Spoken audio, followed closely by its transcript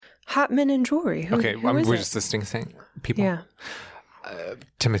Hot men in jewelry. Who is we're it? just listing people. Yeah.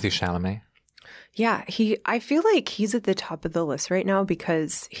 Timothy Chalamet. Yeah, I feel like he's at the top of the list right now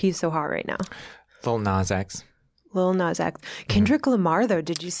because he's so hot right now. Lil Nas X. Lil Nas X. Kendrick Lamar, though,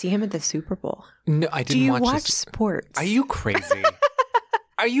 did you see him at the Super Bowl? No, I didn't Do you watch watch this. sports? Are you crazy?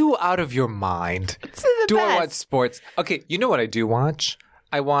 Are you out of your mind? It's the Do I best. watch sports? Okay, you know what I do watch?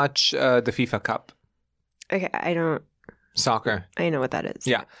 I watch the FIFA Cup. Okay, I Soccer. know what that is.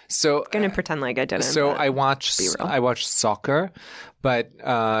 Yeah. So I'm going to pretend like I didn't. So but I watch be real. I watch soccer, but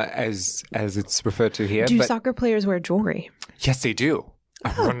as it's referred to here. Do but soccer players wear jewelry? yes, they do.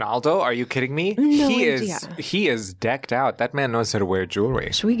 Ronaldo, are you kidding me? No he idea. he is decked out. That man knows how to wear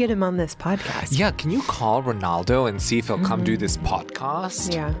jewelry. Should we get him on this podcast? Yeah, can you call Ronaldo and see if he'll come do this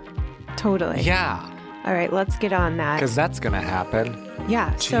podcast? Yeah, totally. Yeah, All right, let's get on that. because that's gonna happen.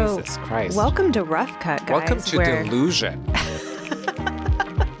 Yeah, Jesus so Christ. welcome to Rough Cut, guys. Welcome to where Delusion.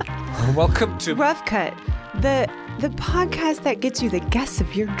 Welcome to Rough Cut, the podcast that gets you the guests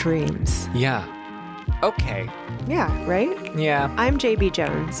of your dreams. yeah. Okay. Yeah, right? Yeah. I'm JB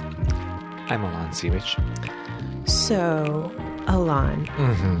Jones. I'm Alon Seavich. So, Alon,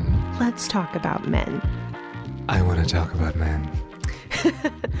 let's talk about men. I want to talk about men.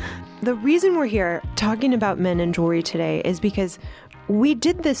 The reason we're here talking about men and jewelry today is because we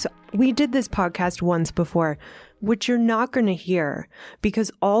did this podcast once before, which you're not going to hear because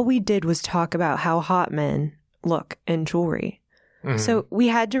all we did was talk about how hot men look in jewelry. So we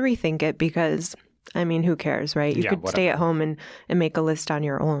had to rethink it because, I mean, who cares, right? You Yeah, could whatever. stay at home and make a list on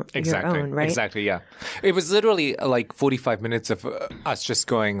your own, Exactly. your own, right? Exactly. Yeah. It was literally like 45 minutes of us just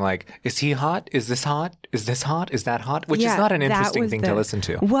going like, is he hot? Is this hot? Is this hot? Is that hot? Which is Yeah, not an that interesting was thing to listen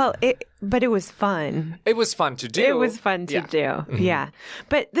to. Well, but it was fun. It was fun to do. It was fun to do. Yeah.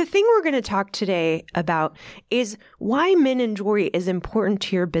 But the thing we're going to talk today about is why men in jewelry is important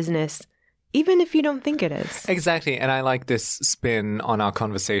to your business, even if you don't think it is. Exactly. And I like this spin on our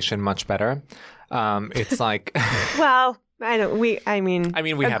conversation much better. It's like, Well, we we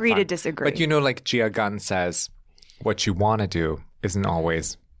have agree fun. to disagree. But you know, like Gia Gunn says, what you want to do isn't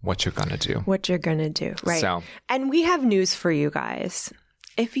always what you're going to do. what you're going to do. Right. So- And we have news for you guys.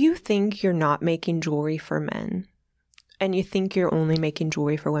 If you think you're not making jewelry for men and you think you're only making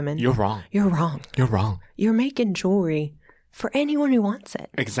jewelry for women, You're wrong. you're wrong. You're wrong. You're making jewelry for anyone who wants it.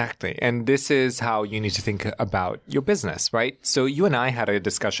 Exactly. And this is how you need to think about your business, right? So you and I had a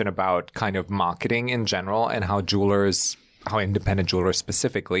discussion about kind of marketing in general and how independent jewelers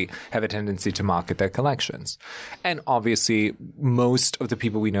specifically have a tendency to market their collections. And obviously, most of the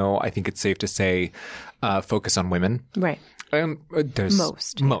people we know, I think it's safe to say, focus on women. Right. There's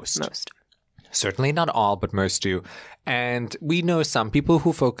Most. Certainly not all, but most do. And we know some people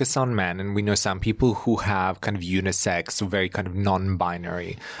who focus on men, and we know some people who have kind of unisex, very kind of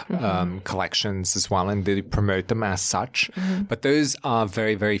non-binary collections as well, and they promote them as such. But those are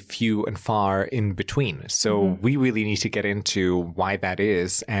very, very few and far in between. So we really need to get into why that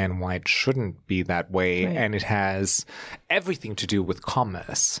is and why it shouldn't be that way. Right. And it has everything to do with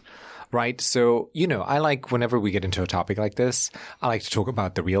commerce. Right. So, you know, I like whenever we get into a topic like this, I like to talk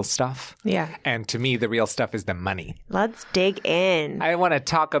about the real stuff. Yeah. And to me, the real stuff is the money. Let's dig in. I want to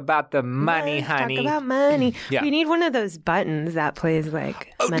talk about the money, Let's honey. Talk about money. Yeah. We need one of those buttons that plays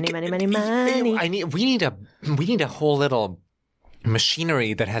like money, money, money, money. We need a whole little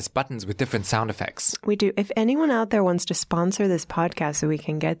machinery that has buttons with different sound effects. We do. If anyone out there wants to sponsor this podcast so we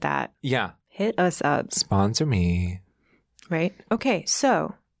can get that, Yeah. hit us up. Sponsor me. Right? Okay.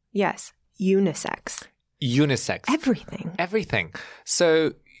 So, yes, unisex. Unisex. Everything.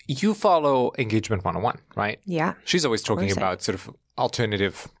 So you follow Engagement 101, right? Yeah. She's always talking course I- about sort of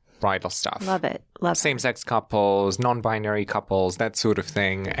alternative bridal stuff. Love it. Love it. Same-sex couples, non-binary couples, that sort of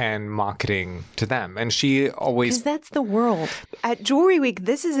thing, and marketing to them. And she always... Because that's the world. At Jewelry Week,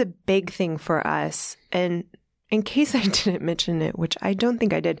 this is a big thing for us. And in case I didn't mention it, which I don't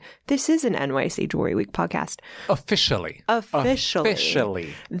think I did, this is an NYC Jewelry Week podcast. Officially.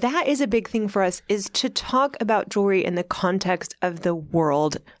 That is a big thing for us, is to talk about jewelry in the context of the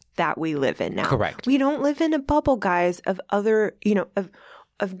world that we live in now. Correct. We don't live in a bubble, guys, of other,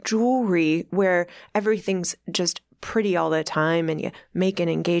 of jewelry where everything's just pretty all the time and you make an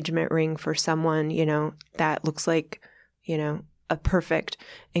engagement ring for someone, that looks like, a perfect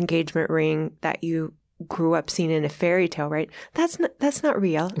engagement ring that you grew up seeing in a fairy tale, right? That's not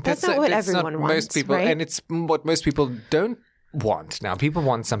real. That's not what everyone wants, most people, right? and it's what most people don't want now. People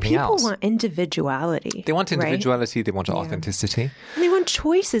want something People else. want individuality. They want right? individuality. They want authenticity. And they want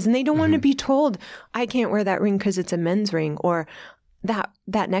choices, and they don't want to be told, I can't wear that ring because it's a men's ring, or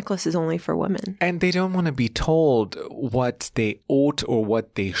that necklace is only for women. And they don't want to be told what they ought or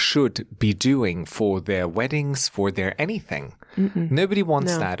what they should be doing for their weddings, for their anything. Nobody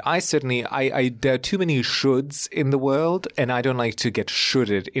wants that. I certainly, there are too many shoulds in the world, and I don't like to get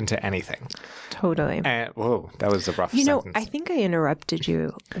shoulded into anything. Totally. And, whoa, that was a rough You know, sentence. I think I interrupted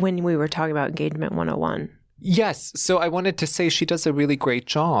you when we were talking about Engagement 101. Yes. So I wanted to say she does a really great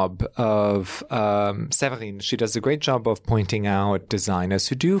job of, Séverine, she does a great job of pointing out designers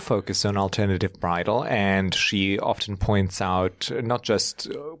who do focus on alternative bridal. And she often points out not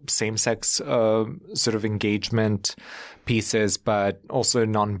just same-sex sort of engagement pieces, but also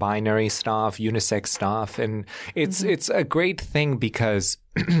non-binary stuff, unisex stuff. And it's a great thing because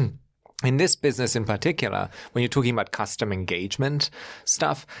in this business in particular, when you're talking about custom engagement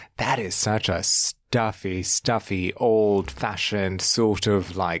stuff, that is such a stuffy, old-fashioned sort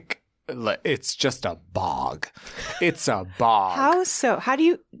of like, it's just a bog. It's a bog. How so? How do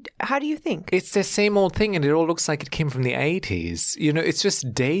you think? It's the same old thing, and it all looks like it came from the 80s. You know, it's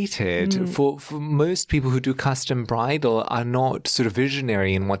just dated. For most people who do custom bridal are not sort of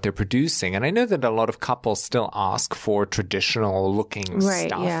visionary in what they're producing. And I know that a lot of couples still ask for traditional looking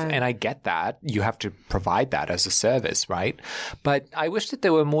stuff. Yeah. And I get that. You have to provide that as a service, right? But I wish that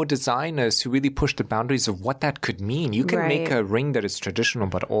there were more designers who really push the boundaries of what that could mean. You can make a ring that is traditional,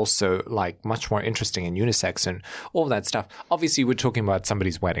 but also like much more interesting and unisex and all that stuff. Obviously, we're talking about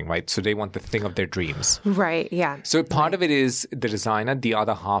somebody's wedding, right? So they want the thing of their dreams. Right, yeah. So part of it is the designer. The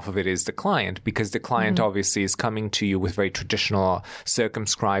other half of it is the client, because the client obviously is coming to you with very traditional,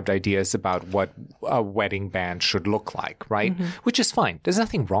 circumscribed ideas about what a wedding band should look like, right? Which is fine. There's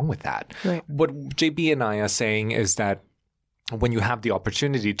nothing wrong with that. Right. What JB and I are saying is that when you have the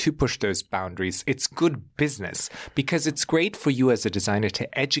opportunity to push those boundaries, it's good business because it's great for you as a designer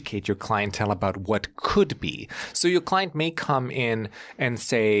to educate your clientele about what could be. So your client may come in and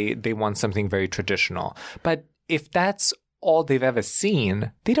say they want something very traditional, but if that's all they've ever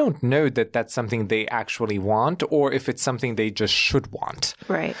seen, they don't know that that's something they actually want or if it's something they just should want.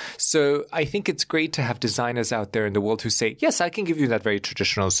 Right. So I think it's great to have designers out there in the world who say, yes, I can give you that very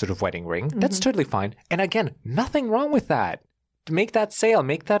traditional sort of wedding ring. That's totally fine. And again, nothing wrong with that. Make that sale,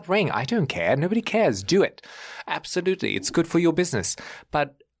 make that ring. I don't care. Nobody cares. Do it. Absolutely. It's good for your business.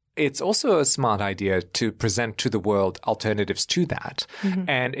 But it's also a smart idea to present to the world alternatives to that.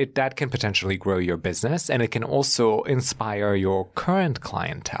 And that can potentially grow your business, and it can also inspire your current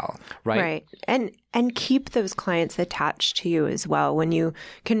clientele, right? Right. And keep those clients attached to you as well when you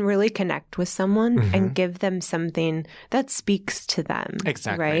can really connect with someone and give them something that speaks to them.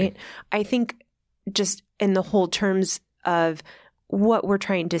 Exactly. Right? I think just in the whole terms of what we're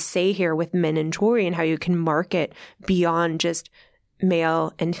trying to say here with men and jewelry and how you can market beyond just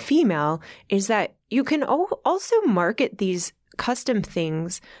male and female is that you can also market these custom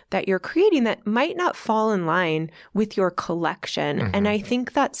things that you're creating that might not fall in line with your collection. And I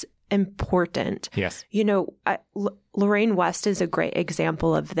think that's important. Yes. You know, Lorraine West is a great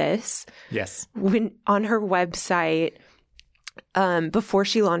example of this. Yes. When on her website, before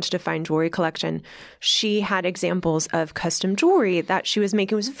she launched a fine jewelry collection, she had examples of custom jewelry that she was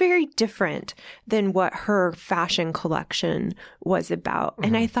making was very different than what her fashion collection was about.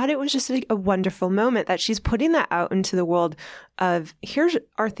 And I thought it was just a wonderful moment that she's putting that out into the world of here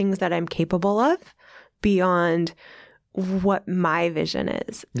are things that I'm capable of beyond what my vision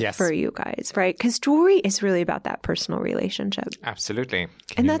is for you guys, right? Because jewelry is really about that personal relationship. Absolutely.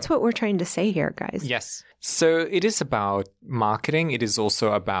 And that's what we're trying to say here, guys. Yes. So it is about marketing. It is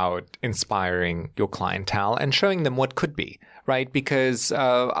also about inspiring your clientele and showing them what could be, right? Because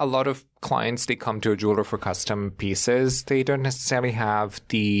a lot of clients, they come to a jeweler for custom pieces. They don't necessarily have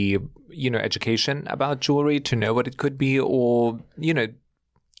the, education about jewelry to know what it could be, or,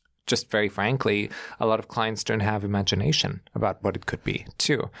 just very frankly, a lot of clients don't have imagination about what it could be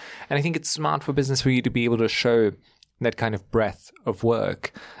too. And I think it's smart for business for you to be able to show that kind of breadth of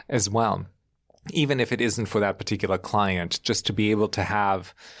work as well, even if it isn't for that particular client, just to be able to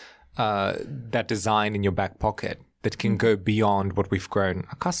have that design in your back pocket that can go beyond what we've grown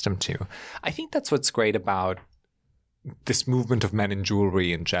accustomed to. I think that's what's great about this movement of men in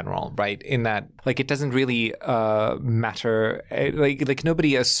jewelry in general, right? In that, it doesn't really matter. Like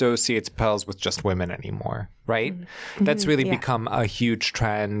nobody associates pearls with just women anymore, right? That's really become a huge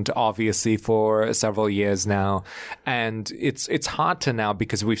trend, obviously, for several years now. And it's hard to now,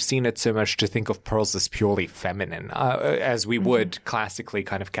 because we've seen it so much, to think of pearls as purely feminine, as we would classically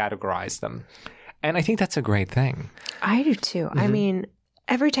kind of categorize them. And I think that's a great thing. I do too. I mean,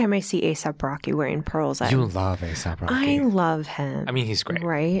 every time I see A$AP Rocky wearing pearls, You love A$AP Rocky. I love him. I mean, he's great.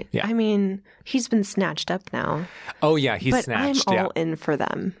 Right? Yeah. I mean, he's been snatched up now. Oh, yeah, he's But snatched. I'm yeah. all in for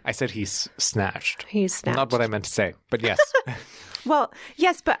them. I said he's snatched. He's snatched. Not what I meant to say, but yes. Well,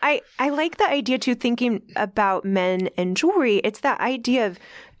 yes, but I like the idea too, thinking about men and jewelry. It's that idea of,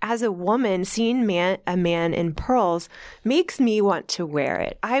 as a woman, seeing a man in pearls makes me want to wear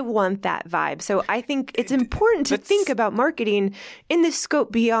it. I want that vibe. So I think it's important to think about marketing in the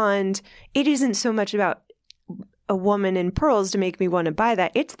scope beyond. It isn't so much about a woman in pearls to make me want to buy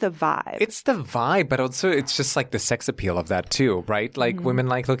that. It's the vibe. It's the vibe, but also it's just like the sex appeal of that too, right? Like women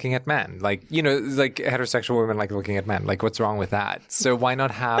like looking at men. Like, you know, like heterosexual women like looking at men. Like, what's wrong with that? So why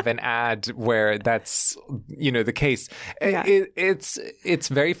not have an ad where that's, you know, the case? Yeah. It's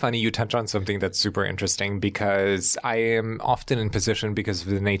very funny. You touch on something that's super interesting because I am often in position because of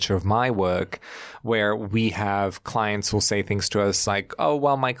the nature of my work where we have clients who'll say things to us like, oh,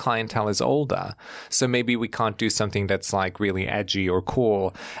 well, my clientele is older, so maybe we can't do something that's like really edgy or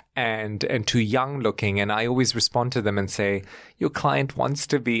cool and too young looking. And I always respond to them and say, your client wants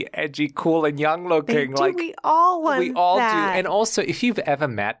to be edgy, cool, and young looking. Like, we all want we all that. do. And also, if you've ever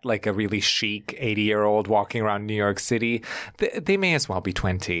met like a really chic 80-year-old walking around New York City, they may as well be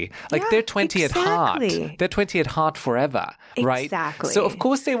 20. Like, Yeah, they're 20 at heart. exactly. They're 20 at heart forever, right? Exactly. So of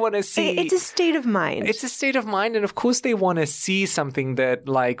course they want to see. It's a state of mind. It's a state of mind, and of course they want to see something that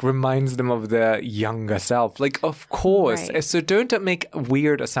like reminds them of their younger self. Like, of course. Right. So don't make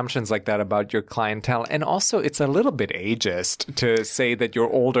weird assumptions like that about your clientele. And also, it's a little bit ageist to say that your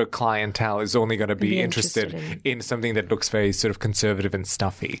older clientele is only going to be interested in something that looks very sort of conservative and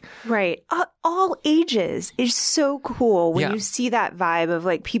stuffy. Right. All ages is so cool when Yeah. you see that vibe of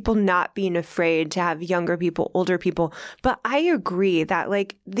like people not being afraid to have younger people, older people. But I agree that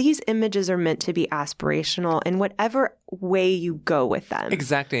like these images are meant to be aspirational in whatever way you go with them.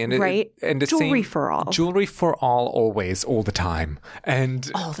 Exactly. And right? And the Jewelry same, for all. Jewelry for all, always, all the time.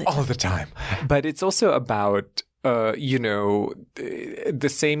 And All the time. But it's also about you know, the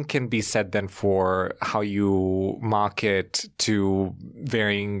same can be said then for how you market to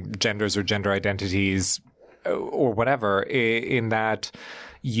varying genders or gender identities or whatever, in that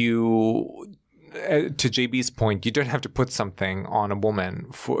you, to JB's point, you don't have to put something on a woman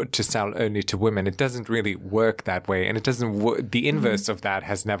to sell only to women. It doesn't really work that way. And it doesn't, the inverse of that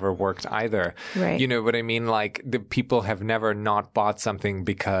has never worked either. Right. You know what I mean? Like, the people have never not bought something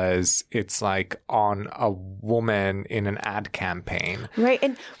because it's like on a woman in an ad campaign. Right.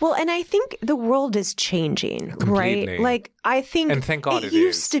 And I think the world is changing, Completely. right? Like, I think And thank God it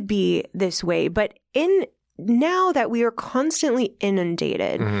used is. to be this way, but now that we are constantly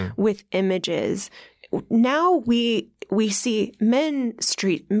inundated with images, now we see men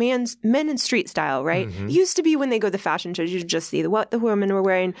in street style, right? Used to be when they go to the fashion shows, you just see what the women were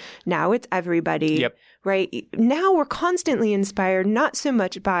wearing. Now it's everybody, Yep. right? Now we're constantly inspired, not so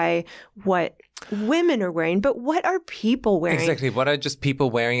much by what women are wearing, but what are people wearing? Exactly. What are just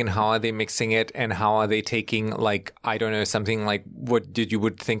people wearing and how are they mixing it and how are they taking, like, I don't know, something like what you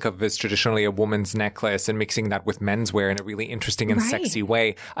would think of as traditionally a woman's necklace and mixing that with menswear in a really interesting and Right. sexy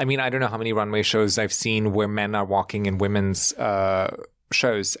way. I mean, I don't know how many runway shows I've seen where men are walking in women's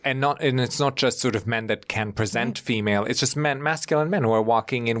shows, and it's not just sort of men that can present female, it's just masculine men who are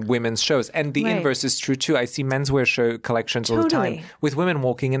walking in women's shows. And the Right. inverse is true too. I see menswear show collections all the Totally. time with women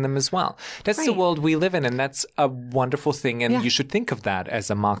walking in them as well. That's the Right. world we live in, and that's a wonderful thing, and Yeah. you should think of that as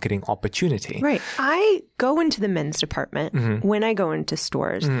a marketing opportunity. Right. I go into the men's department when I go into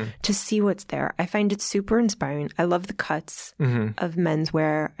stores to see what's there. I find it super inspiring. I love the cuts of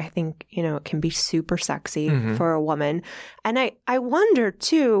menswear. I think, it can be super sexy for a woman. And I wonder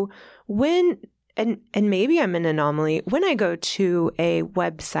too, when, and maybe I'm an anomaly, when I go to a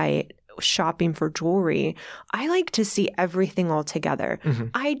website shopping for jewelry, I like to see everything all together.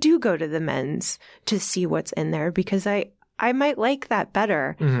 I do go to the men's to see what's in there because I might like that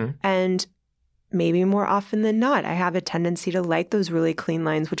better. And maybe more often than not, I have a tendency to like those really clean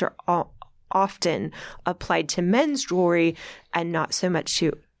lines, which are often applied to men's jewelry and not so much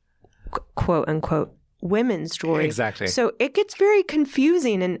to quote unquote women's jewelry. Exactly. So it gets very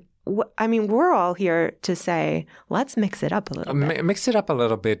confusing. And we're all here to say, let's mix it up a little bit. Mix it up a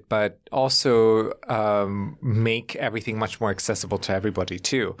little bit, but also make everything much more accessible to everybody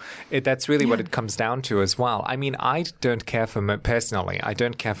too. That's really what it comes down to as well. I mean, I don't care for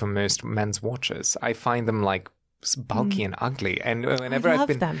most men's watches. I find them like bulky and ugly, and whenever I I've love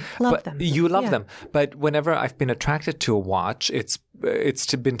been them. Love them. you love Yeah. them, but whenever I've been attracted to a watch, it's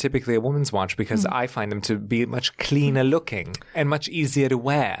been typically a woman's watch because I find them to be much cleaner looking and much easier to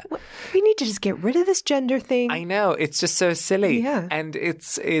wear. We need to just get rid of this gender thing. I know, it's just so silly. Yeah. And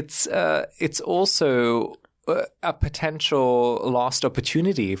it's also a potential lost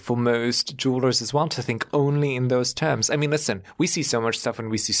opportunity for most jewelers as well to think only in those terms. I mean, listen, we see so much stuff and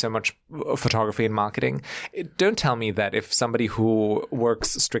we see so much photography and marketing. Don't tell me that if somebody who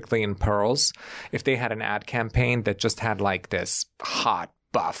works strictly in pearls, if they had an ad campaign that just had like this hot,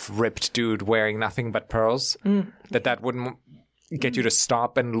 buff, ripped dude wearing nothing but pearls, that wouldn't get you to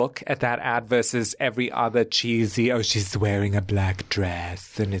stop and look at that ad versus every other cheesy, oh, she's wearing a black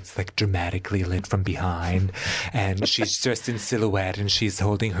dress and it's like dramatically lit from behind and she's just in silhouette and she's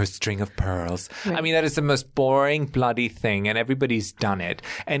holding her string of pearls. Right. I mean, that is the most boring, bloody thing and everybody's done it.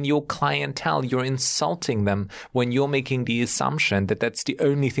 And your clientele, you're insulting them when you're making the assumption that that's the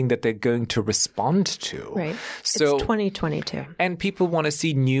only thing that they're going to respond to. Right. So, it's 2022. And people want to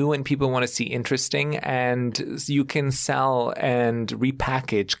see new and people want to see interesting, and you can sell and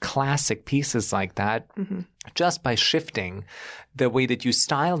repackage classic pieces like that just by shifting the way that you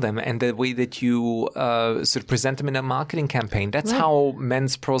style them and the way that you sort of present them in a marketing campaign. That's how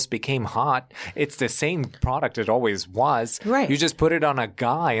men's pearls became hot. It's the same product it always was. Right. You just put it on a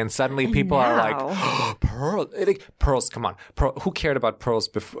guy and suddenly people are like, oh, pearls, come on. Who cared about pearls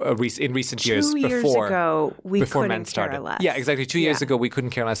in recent years? 2 years ago, before men started. Care less. Yeah, exactly. 2 years ago, we couldn't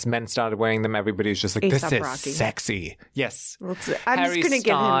care less. Men started wearing them. Everybody was just like, this is sexy. Yes. I'm Harry just going to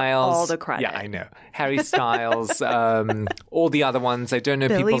give him all the credit. Yeah, I know. Harry Styles, all the other ones. I don't know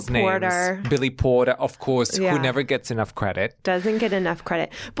people's names. Billy Porter, of course, who never gets enough credit. Doesn't get enough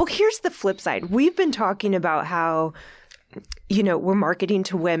credit. But here's the flip side. We've been talking about how, we're marketing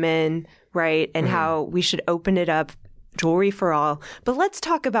to women, right? And how we should open it up. Jewelry for all. But let's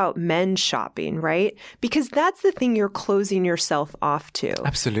talk about men shopping, right? Because that's the thing you're closing yourself off to.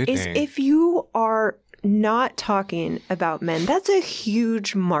 Absolutely. Is if you are not talking about men, that's a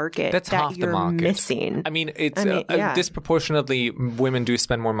huge market that's that half you're the market. missing. I mean, disproportionately women do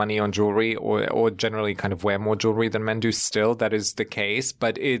spend more money on jewelry or generally kind of wear more jewelry than men do still. That is the case.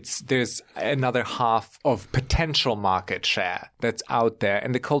 But there's another half of potential market share that's out there.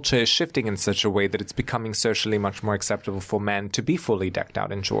 And the culture is shifting in such a way that it's becoming socially much more acceptable for men to be fully decked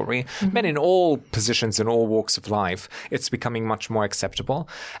out in jewelry. Men in all positions, in all walks of life, it's becoming much more acceptable.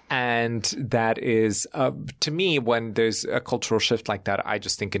 And that is to me, when there's a cultural shift like that, I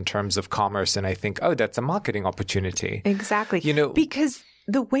just think in terms of commerce and I think, oh, that's a marketing opportunity. Exactly. Because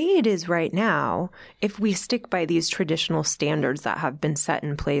the way it is right now, if we stick by these traditional standards that have been set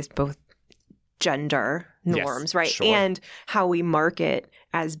in place, both gender norms, right? Sure. And how we market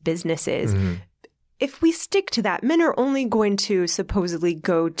as businesses. If we stick to that, men are only going to supposedly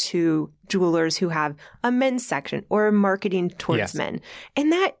go to jewelers who have a men's section or marketing towards men.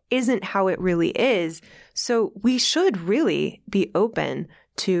 And that isn't how it really is. So we should really be open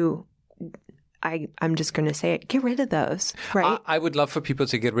to, I'm just going to say it, get rid of those, right? I would love for people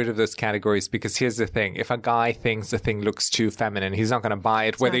to get rid of those categories because here's the thing. If a guy thinks the thing looks too feminine, he's not going to buy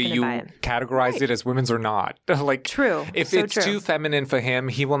it, whether you categorize it as women's or not. True. If it's too feminine for him,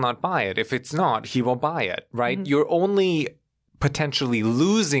 he will not buy it. If it's not, he will buy it, right? You're only potentially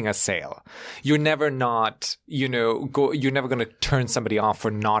losing a sale. You're never you're never going to turn somebody off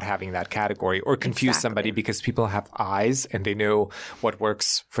for not having that category or confuse somebody because people have eyes and they know what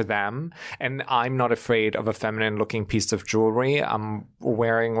works for them. And I'm not afraid of a feminine looking piece of jewelry. I'm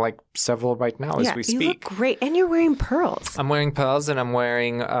wearing several right now as we speak. You look great. And you're wearing pearls. I'm wearing pearls and I'm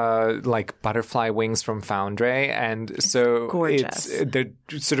wearing butterfly wings from Foundry. And so gorgeous.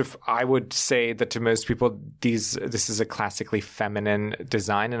 I would say that to most people, this is a classically feminine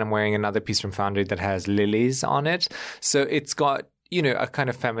design, and I'm wearing another piece from Foundry that has lilies on it. So it's got, a kind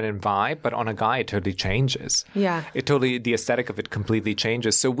of feminine vibe, but on a guy, it totally changes. Yeah. The aesthetic of it completely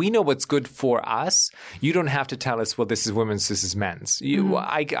changes. So we know what's good for us. You don't have to tell us, well, this is women's, this is men's.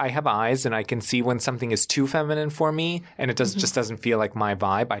 I have eyes and I can see when something is too feminine for me and it just doesn't feel like my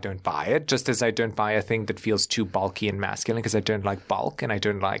vibe. I don't buy it, just as I don't buy a thing that feels too bulky and masculine because I don't like bulk and I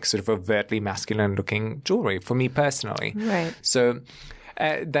don't like sort of overtly masculine looking jewelry for me personally. Right. So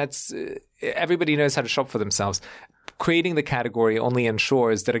that's everybody knows how to shop for themselves. Creating the category only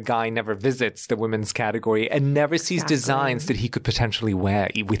ensures that a guy never visits the women's category and never sees designs that he could potentially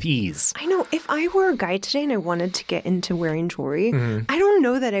wear with ease. I know. If I were a guy today and I wanted to get into wearing jewelry, I don't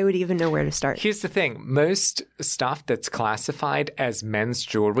know that I would even know where to start. Here's the thing. Most stuff that's classified as men's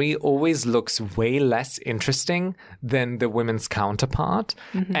jewelry always looks way less interesting than the women's counterpart.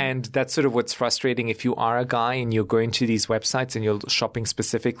 And that's sort of what's frustrating if you are a guy and you're going to these websites and you're shopping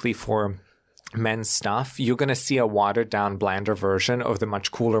specifically for men's stuff, you're going to see a watered down, blander version of the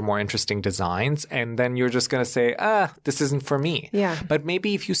much cooler, more interesting designs. And then you're just going to say, this isn't for me. Yeah. But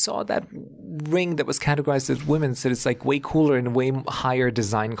maybe if you saw that ring that was categorized as women's, that it's like way cooler and way higher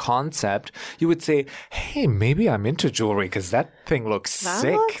design concept, you would say, hey, maybe I'm into jewelry because that thing looks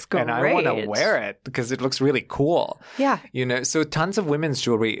sick. Looks and I want to wear it because it looks really cool. Yeah. You know, so tons of women's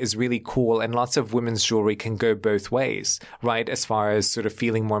jewelry is really cool, and lots of women's jewelry can go both ways, right? As far as sort of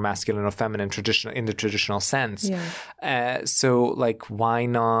feeling more masculine or feminine in the traditional sense. Yeah. So like, why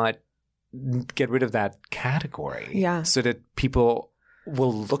not get rid of that category? Yeah. So that people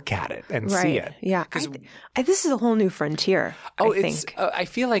will look at it and see it. Yeah. This is a whole new frontier. I think. I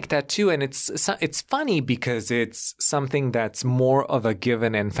feel like that too. And it's funny because it's something that's more of a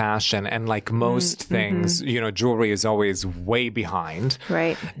given in fashion. And like most things, you know, jewelry is always way behind.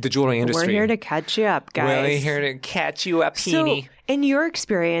 Right. The jewelry industry. We're here to catch you up, guys. We're here to catch you up, Heaney. So, in your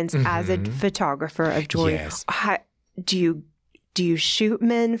experience as a photographer of jewelry, Yes. do you shoot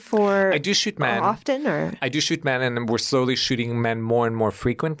men for? I do shoot men often, or I do shoot men, and we're slowly shooting men more and more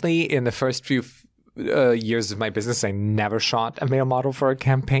frequently. In the first few years of my business, I never shot a male model for a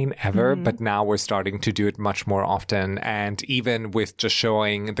campaign ever, but now we're starting to do it much more often. And even with just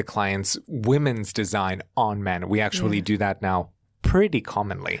showing the clients women's design on men, we actually do that now pretty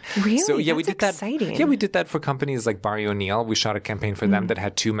commonly. Really? So yeah, we That's did that. exciting. Yeah, we did that for companies like Barry O'Neill. We shot a campaign for them that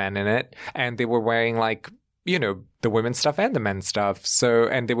had 2 men in it, and they were wearing like, you know, the women's stuff and the men's stuff. So,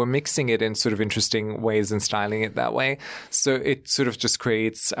 and they were mixing it in sort of interesting ways and styling it that way. So it sort of just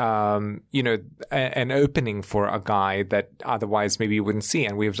creates, you know, an opening for a guy that otherwise maybe you wouldn't see.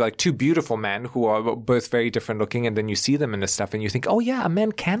 And we have like 2 beautiful men who are both very different looking. And then you see them in the stuff and you think, oh yeah, a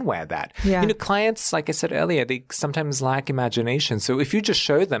man can wear that. Yeah. You know, clients, like I said earlier, they sometimes lack imagination. So if you just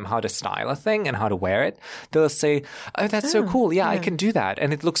show them how to style a thing and how to wear it, they'll say, oh, that's so cool. Yeah, I can do that.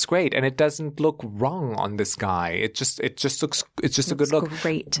 And it looks great. And it doesn't look wrong on this guy. It just looks, it's just a good look.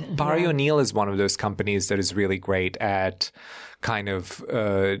 Great. Barry O'Neill is one of those companies that is really great at kind of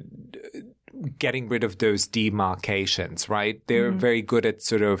getting rid of those demarcations, right? They're very good at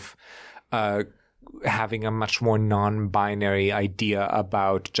sort of having a much more non-binary idea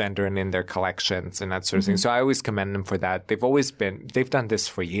about gender and in their collections and that sort of thing. So I always commend them for that. They've done this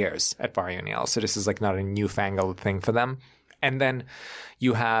for years at Barry O'Neill. So this is like not a newfangled thing for them. And then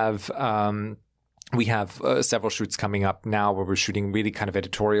you have, we have several shoots coming up now where we're shooting really kind of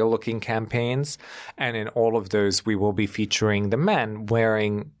editorial looking campaigns. And in all of those, we will be featuring the men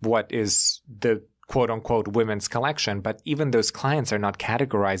wearing what is the quote unquote women's collection. But even those clients are not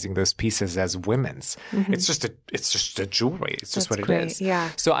categorizing those pieces as women's. It's just a jewelry. It's just That's what great. it is.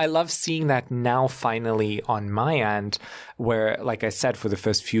 Yeah. So I love seeing that now finally on my end, where, like I said, for the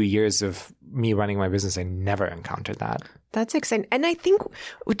first few years of me running my business, I never encountered that. That's exciting. And I think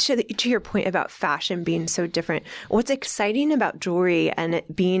to your point about fashion being so different, what's exciting about jewelry and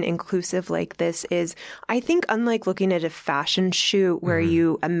it being inclusive like this is, I think unlike looking at a fashion shoot where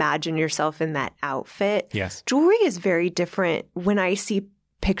you imagine yourself in that outfit, Yes. jewelry is very different. When I see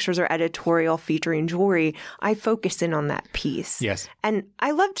pictures or editorial featuring jewelry, I focus in on that piece. Yes. And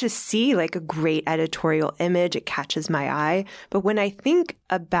I love to see like a great editorial image. It catches my eye. But when I think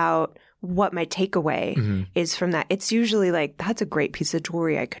about what my takeaway is from that, it's usually like, that's a great piece of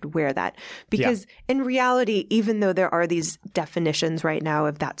jewelry. I could wear that. Because in reality, even though there are these definitions right now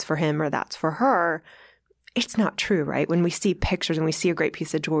of that's for him or that's for her, it's not true, right? When we see pictures and we see a great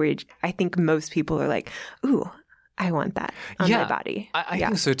piece of jewelry, I think most people are like, ooh, I want that on my body. I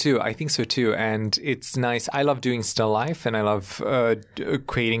think so too. I think so too. And it's nice. I love doing still life and I love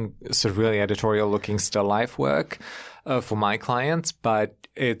creating sort of really editorial looking still life work for my clients. But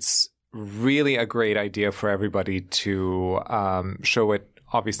it's really a great idea for everybody to show it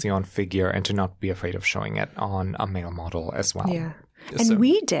obviously on figure and to not be afraid of showing it on a male model as well. Yeah. And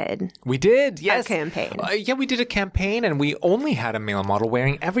we did. We did, yes. A campaign. Yeah, we did a campaign and we only had a male model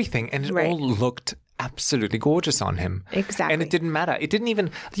wearing everything and it all looked absolutely gorgeous on him. Exactly. And it didn't matter. It didn't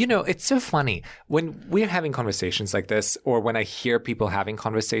even, you know, it's so funny. When we're having conversations like this or when I hear people having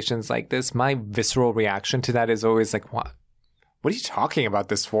conversations like this, my visceral reaction to that is always like, what are you talking about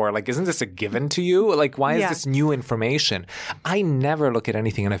this for? Like, isn't this a given to you? Like, why is this new information? I never look at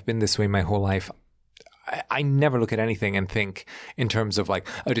anything, and I've been this way my whole life. I never look at anything and think in terms of like,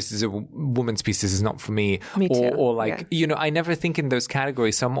 oh, this is a woman's piece, this is not for me. Me too. Or like, you know, I never think in those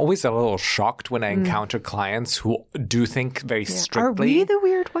categories. So I'm always a little shocked when I encounter clients who do think very strictly. Are we the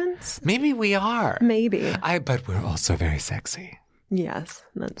weird ones? Maybe we are. Maybe. But we're also very sexy. Yes,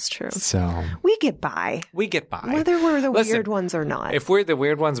 that's true. So We get by. we get by. Whether we're the Listen, weird ones or not. If we're the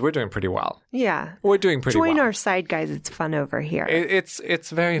weird ones, we're doing pretty well. Yeah. We're doing pretty Join well. our side, guys. It's fun over here. It's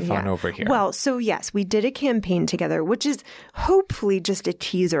very fun Yeah. over here. Well, so yes, we did a campaign together, which is hopefully just a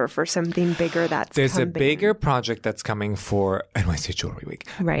teaser for something bigger that's There's coming. a bigger project that's coming for NYC Jewelry Week.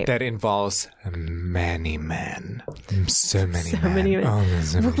 Right. That involves many men. So many men. many men. Oh,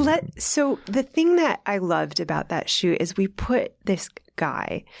 there's so many men. So the thing that I loved about that shoot is we put this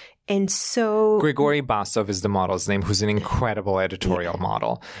guy and so Grigory Basov is the model's name, who's an incredible editorial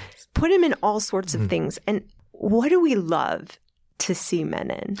model. put him in all sorts Mm-hmm. of things. And what do we love to see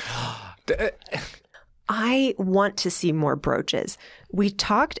men in? I want to see more brooches. We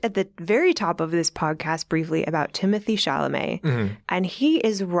talked at the very top of this podcast briefly about Timothy Chalamet, Mm-hmm. and he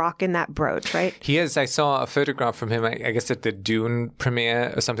is rocking that brooch, right? He is. I saw a photograph from him, I guess at the Dune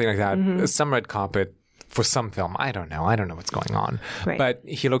premiere or something like that. Some red carpet for some film. I don't know. I don't know what's going on. Right. But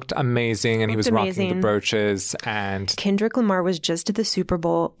he looked amazing, and he was rocking the amazing. brooches. And Kendrick Lamar was just at the Super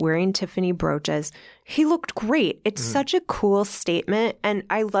Bowl wearing Tiffany brooches. He looked great. It's such a cool statement. And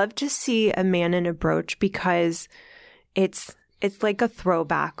I love to see a man in a brooch because it's like a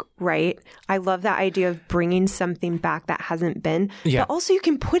throwback, right? I love that idea of bringing something back that hasn't been. Yeah. But also you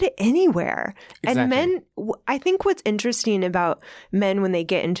can put it anywhere. Exactly. And men, I think what's interesting about men when they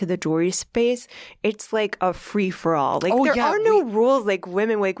get into the jewelry space, it's like a free-for-all. Like there are no rules like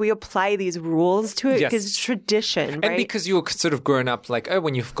women. Like we apply these rules to it Yes. because it's tradition, right? And because you're sort of grown up like, oh,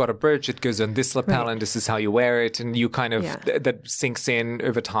 when you've got a brooch, it goes on this lapel Right. and this is how you wear it. And you kind of, Yeah. that sinks in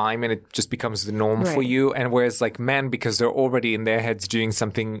over time and it just becomes the norm for Right. you. And whereas like men, because they're already in their heads doing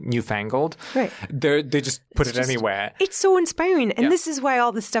something newfangled, Right. they just put it anywhere. It's so inspiring. And Yeah. this is why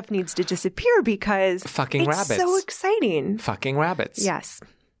all this stuff needs to disappear because Fucking it's rabbits. so exciting. Fucking rabbits. Yes.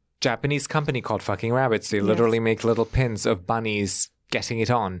 Japanese company called Fucking Rabbits. They literally make little pins of bunnies getting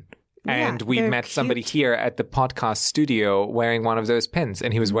it on. And we they're met somebody cute. here at the podcast studio wearing one of those pins,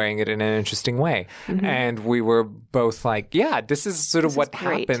 and he was wearing it in an interesting way. And we were both like, yeah, this is sort of what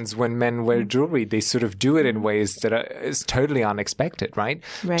great. happens when men wear jewelry. They sort of do it in ways that is totally unexpected, right?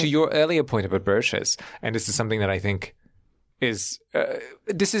 Right. To your earlier point about brooches, and this is something that I think is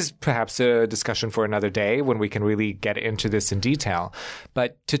this is perhaps a discussion for another day when we can really get into this in detail.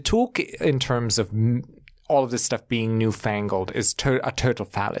 But to talk in terms of all of this stuff being newfangled is a total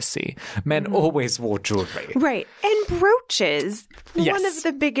fallacy. Men always wore jewelry. Right. And brooches, one Yes. of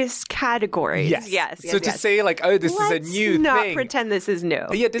the biggest categories. Yes. So to say like, oh, this Let's is a new not thing. pretend this is new.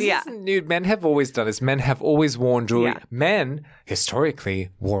 Yeah, this isn't new. Men have always done this. Men have always worn jewelry. Yeah. Men, historically,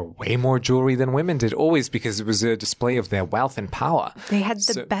 wore way more jewelry than women did, always because it was a display of their wealth and power. They had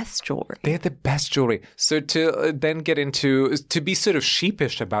the best jewelry. They had the best jewelry. So to then get into, to be sort of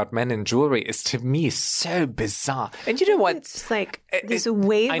sheepish about men in jewelry is to me so bizarre. And you know what? It's just like this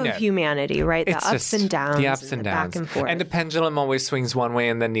wave I know. of humanity, right? The It's ups just and downs. the ups and downs. The back and forth. And the pendulum always swings one way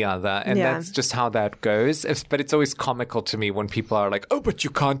and then the other. And Yeah. that's just how that goes. But it's always comical to me when people are like, oh, but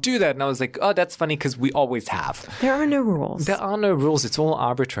you can't do that. And I was like, oh, that's funny because we always have. There are no rules. There are no rules. It's all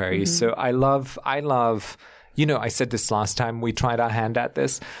arbitrary. So I love, you know, I said this last time we tried our hand at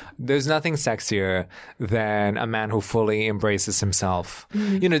this. There's nothing sexier than a man who fully embraces himself.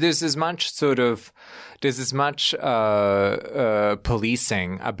 You know, there's as much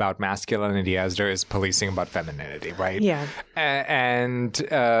policing about masculinity as there is policing about femininity, right? Yeah. And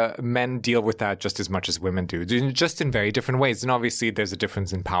men deal with that just as much as women do, just in very different ways. And obviously there's a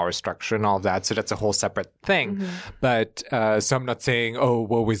difference in power structure and all that, so that's a whole separate thing. But so I'm not saying, oh,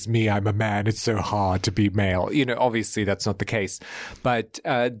 woe is me, I'm a man, it's so hard to be male. You know, obviously that's not the case. But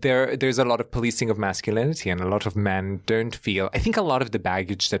there's a lot of policing of masculinity, and a lot of men don't feel, I think a lot of the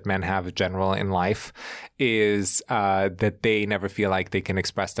baggage that men have in general in life is that they never feel like they can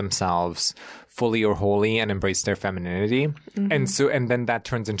express themselves fully or wholly and embrace their femininity. And then that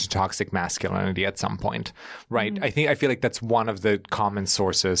turns into toxic masculinity at some point, right? I feel like that's one of the common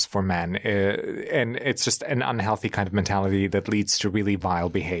sources for men. And it's just an unhealthy kind of mentality that leads to really vile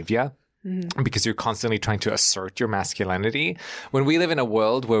behavior. Because you're constantly trying to assert your masculinity. When we live in a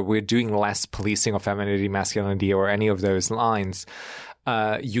world where we're doing less policing of femininity, masculinity, or any of those lines,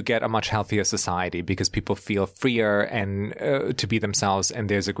 you get a much healthier society because people feel freer and to be themselves, and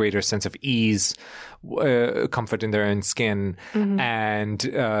there's a greater sense of ease, comfort in their own skin, and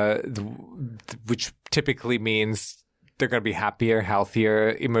which typically means they're going to be happier,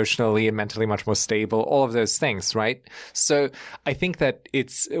 healthier, emotionally and mentally much more stable, all of those things, right? So I think that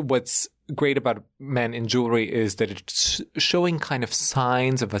it's what's great about men in jewelry is that it's showing kind of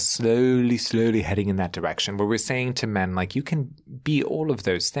signs of us slowly heading in that direction, where we're saying to men, like, you can be all of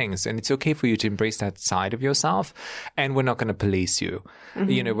those things and it's okay for you to embrace that side of yourself, and we're not going to police you.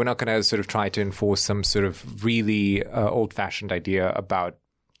 You know, we're not going to sort of try to enforce some sort of really old-fashioned idea about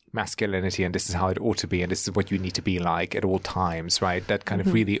masculinity and this is how it ought to be and this is what you need to be like at all times, right? That kind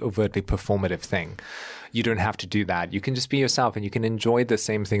of really overtly performative thing. You don't have to do that. You can just be yourself and you can enjoy the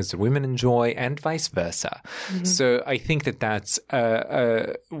same things that women enjoy and vice versa. So I think that that's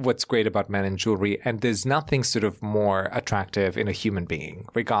what's great about men in jewelry. And there's nothing sort of more attractive in a human being,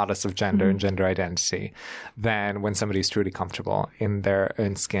 regardless of gender and gender identity, than when somebody's truly comfortable in their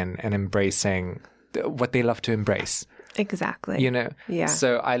own skin and embracing what they love to embrace. Exactly. You know? Yeah.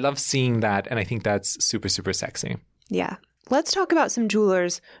 So I love seeing that, and I think that's super, super sexy. Yeah. Let's talk about some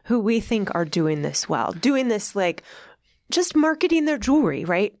jewelers who we think are doing this well. Doing this, like, just marketing their jewelry,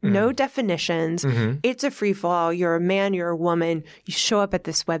 right? No definitions. It's a free fall. You're a man, you're a woman. You show up at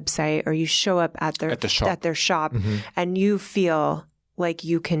this website or you show up at their shop and you feel like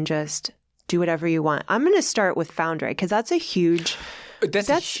you can just do whatever you want. I'm going to start with Foundry because that's a huge... That's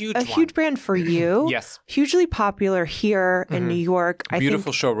a huge brand for you. Yes. Hugely popular here in New York.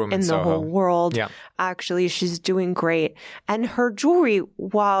 Beautiful showroom in the Soho. whole world. Yeah. Actually, she's doing great. And her jewelry,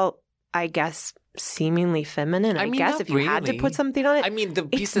 while I guess seemingly feminine, I guess if you had to put something on it. I mean, the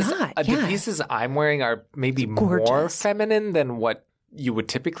pieces not, the pieces I'm wearing are maybe more feminine than what you would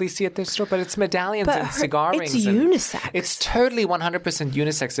typically see at the store, but it's medallions and cigar rings. It's unisex. It's totally 100%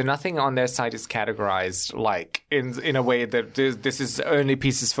 unisex. So nothing on their site is categorized like in a way that this is only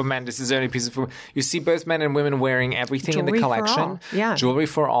pieces for men, this is only pieces for... You see both men and women wearing everything in the collection. For all. Yeah. Jewelry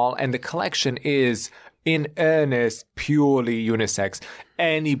for all. And the collection is, in earnest, purely unisex.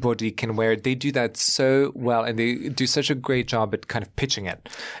 Anybody can wear it. They do that so well, and they do such a great job at kind of pitching it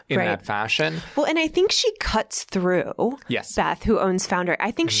in that fashion. Well, and I think she cuts through, yes. Beth, who owns Foundry, I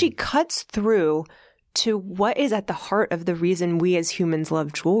think she cuts through to what is at the heart of the reason we as humans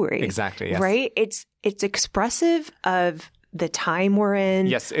love jewelry. Exactly, yes. Right? It's expressive of the time we're in,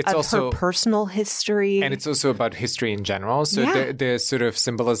 yes, it's of also her personal history. And it's also about history in general. So there's sort of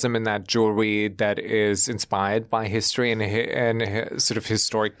symbolism in that jewelry that is inspired by history and sort of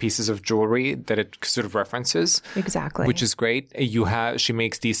historic pieces of jewelry that it sort of references. Exactly. Which is great. She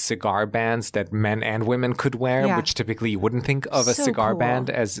makes these cigar bands that men and women could wear, which typically you wouldn't think of a cigar band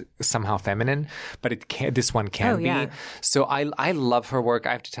as somehow feminine, but this one can be. Yeah. So I love her work.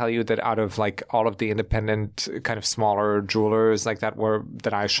 I have to tell you that out of like all of the independent kind of smaller jewelers like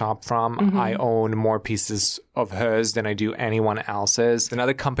that I shop from, I own more pieces of hers than I do anyone else's.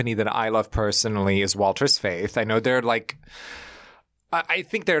 Another company that I love personally is Walters Faith. I know they're like... I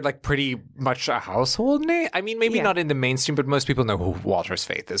think they're like pretty much a household name. I mean, maybe not in the mainstream, but most people know who Walters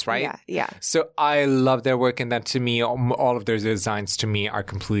Faith is, right? Yeah. So I love their work, and that to me, all of their designs to me are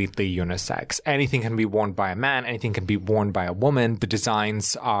completely unisex. Anything can be worn by a man, anything can be worn by a woman. The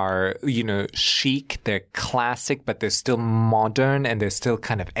designs are, chic, they're classic, but they're still modern and they're still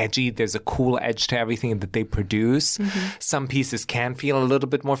kind of edgy. There's a cool edge to everything that they produce. Some pieces can feel a little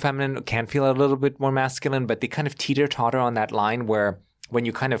bit more feminine, can feel a little bit more masculine, but they kind of teeter-totter on that line where when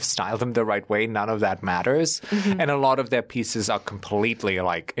you kind of style them the right way, none of that matters. And a lot of their pieces are completely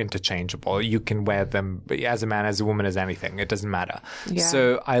like interchangeable. You can wear them as a man, as a woman, as anything. It doesn't matter. Yeah.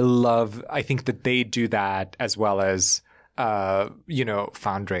 So I think that they do that as well as,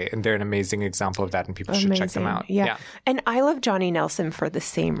 Foundry. And they're an amazing example of that, and people should check them out. Yeah. And I love Johnny Nelson for the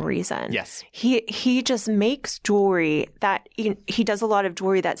same reason. Yes. He just makes jewelry that he does a lot of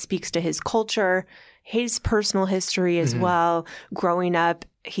jewelry that speaks to his culture, his personal history as well. Growing up,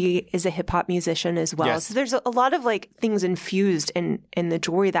 he is a hip hop musician as well. Yes. So there's a lot of like things infused in the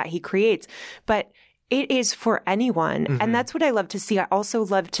jewelry that he creates, but it is for anyone. And that's what I love to see. I also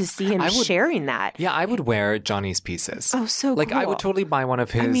love to see him sharing that. Yeah, I would wear Johnny's pieces. Oh, so cool. I would totally buy one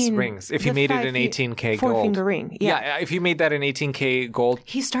of his rings if he made it in 18K gold. 4-finger ring. Yeah, if you made that in 18K gold.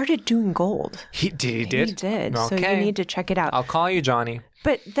 He started doing gold. He did? He did. Okay. So you need to check it out. I'll call you, Johnny.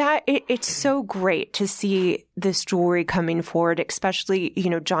 But it's so great to see this jewelry coming forward, especially,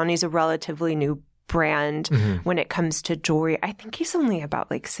 Johnny's a relatively new brand when it comes to jewelry. I think he's only about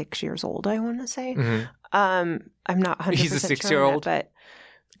like 6 years old, I want to say. I'm not 100% He's a 6-year-old? Sure,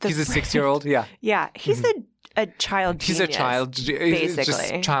 but he's a 6-year-old? Yeah. Yeah. He's a child genius. He's a child, basically.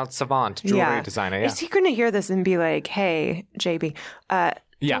 Just child savant, jewelry designer. Yeah. Is he going to hear this and be like, hey, JB,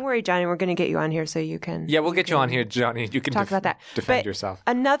 don't worry, Johnny, we're going to get you on here so you can... Yeah, we'll get you on here, Johnny. You can talk about that. Defend but yourself.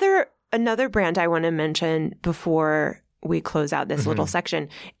 Another brand I want to mention before we close out this little section,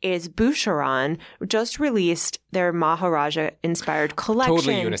 is Boucheron just released their Maharaja-inspired collection.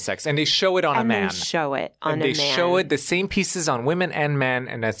 Totally unisex. And they show it on a man. They show it on and a man. They show it, the same pieces on women and men,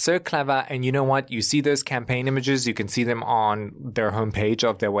 and that's so clever. And you know what? You see those campaign images, you can see them on their homepage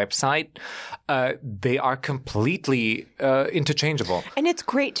of their website. They are completely interchangeable. And it's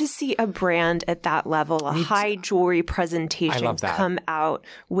great to see a brand at that level, a high jewelry presentation come out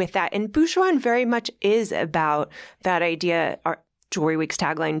with that. And Boucheron very much is about that idea, our Jewelry Week's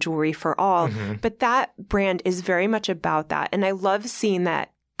tagline, jewelry for all. But that brand is very much about that. And I love seeing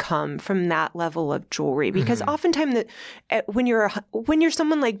that come from that level of jewelry, because oftentimes when you're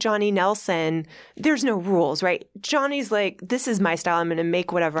someone like Johnny Nelson, there's no rules, right? Johnny's like, this is my style, I'm going to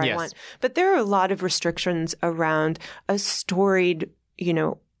make whatever I want. But there are a lot of restrictions around a storied,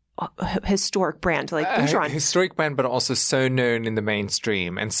 historic brand like Boucheron. Historic brand, but also so known in the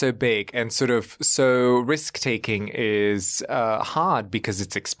mainstream and so big and sort of so risk-taking is hard because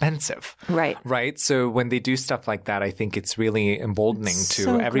it's expensive. Right? So when they do stuff like that, I think it's really emboldening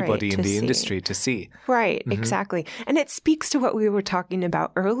to everybody in the industry to see. Right, exactly. And it speaks to what we were talking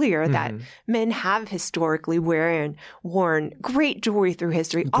about earlier, that men have historically worn great jewelry through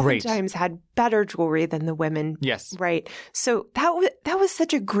history, oftentimes had better jewelry than the women. Yes. Right. So that was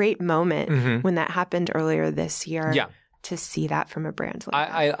such a great moment when that happened earlier this year. Yeah. To see that from a brand like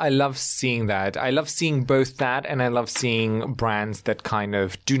that. I love seeing that. I love seeing both that, and I love seeing brands that kind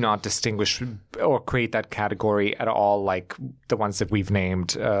of do not distinguish or create that category at all, like the ones that we've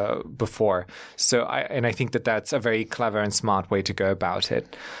named before. So I think that that's a very clever and smart way to go about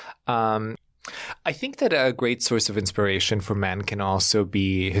it. I think that a great source of inspiration for men can also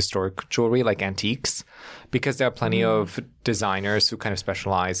be historic jewelry, like antiques, because there are plenty of designers who kind of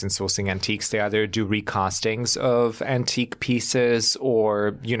specialize in sourcing antiques. They either do recastings of antique pieces,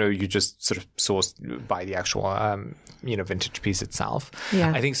 or, you just sort of source by the actual, vintage piece itself.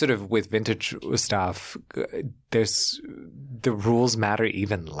 Yeah. I think sort of with vintage stuff, the rules matter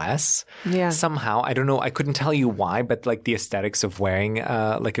even less. Yeah. Somehow, I don't know, I couldn't tell you why, but like the aesthetics of wearing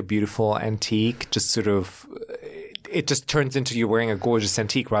like a beautiful antique just sort of, it just turns into you wearing a gorgeous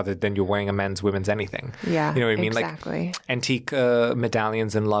antique rather than you're wearing a men's, women's, anything. Yeah, you know what I mean? exactly. Like antique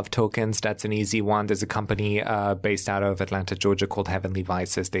medallions and love tokens, that's an easy one. There's a company based out of Atlanta, Georgia called Heavenly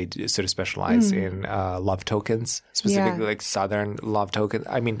Vices. They sort of specialize in love tokens, specifically like Southern love tokens.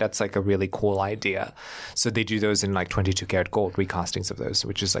 I mean, that's like a really cool idea. So they do those in like 22 karat gold recastings of those,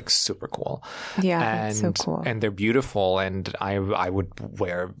 which is like super cool. Yeah, that's so cool. And they're beautiful, and I would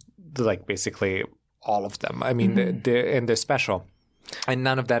wear like basically all of them. I mean, they're special. And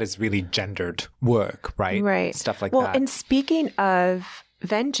none of that is really gendered work, right? Right. Stuff like that. that. Well, and speaking of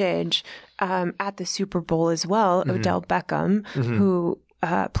vintage, at the Super Bowl as well, Odell Beckham, who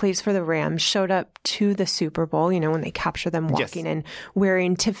plays for the Rams, showed up to the Super Bowl, when they capture them walking in,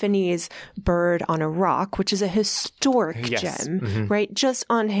 wearing Tiffany's bird on a rock, which is a historic gem, right? Just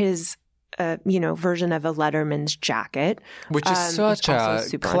on his version of a Letterman's jacket. Which is such a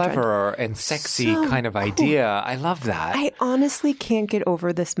clever and sexy kind of idea. I love that. I honestly can't get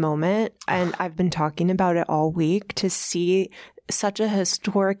over this moment, and I've been talking about it all week, to see such a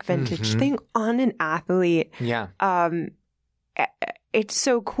historic vintage thing on an athlete. Yeah. It's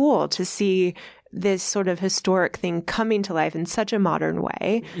so cool to see this sort of historic thing coming to life in such a modern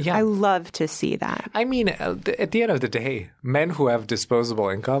way. Yeah. I love to see that. I mean, at the end of the day, men who have disposable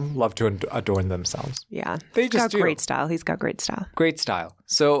income love to adorn themselves. Yeah. They He's just got great style. He's got great style. Great style.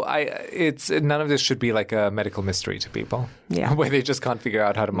 So it's none of this should be like a medical mystery to people. Yeah. Where they just can't figure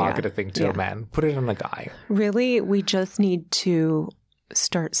out how to market a thing to a man. Put it on a guy. Really, we just need to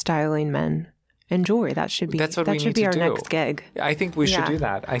start styling men and jewelry. That should be our next gig. I think we should do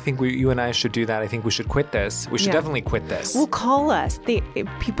that. I think you and I should do that. I think we should quit this. We should definitely quit this. Well, call us.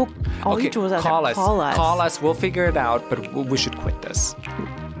 People, all you jewelers out there, call us. Call us. We'll figure it out, but we should quit this.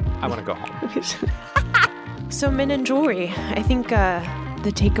 I want to go home. So men and jewelry. I think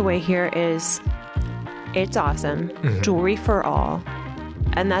the takeaway here is it's awesome. Jewelry for all.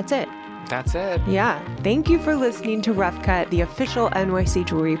 And that's it. That's it. Yeah. Thank you for listening to Rough Cut, the official NYC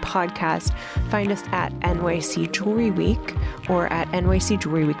Jewelry podcast. Find us at NYC Jewelry Week or at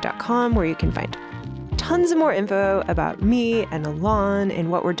nycjewelryweek.com, where you can find tons of more info about me and Alon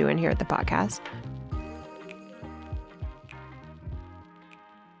and what we're doing here at the podcast.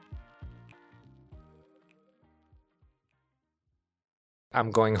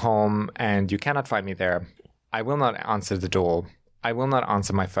 I'm going home and you cannot find me there. I will not answer the door. I will not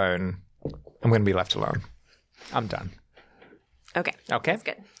answer my phone. I'm going to be left alone. I'm done. Okay. That's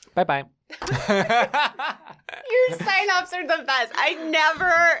good. Bye-bye. Your sign-offs are the best. I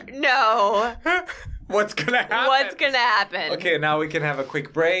never know. What's gonna happen? What's gonna happen? Okay, now we can have a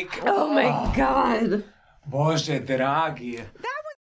quick break. Oh my God. Bože, dragi.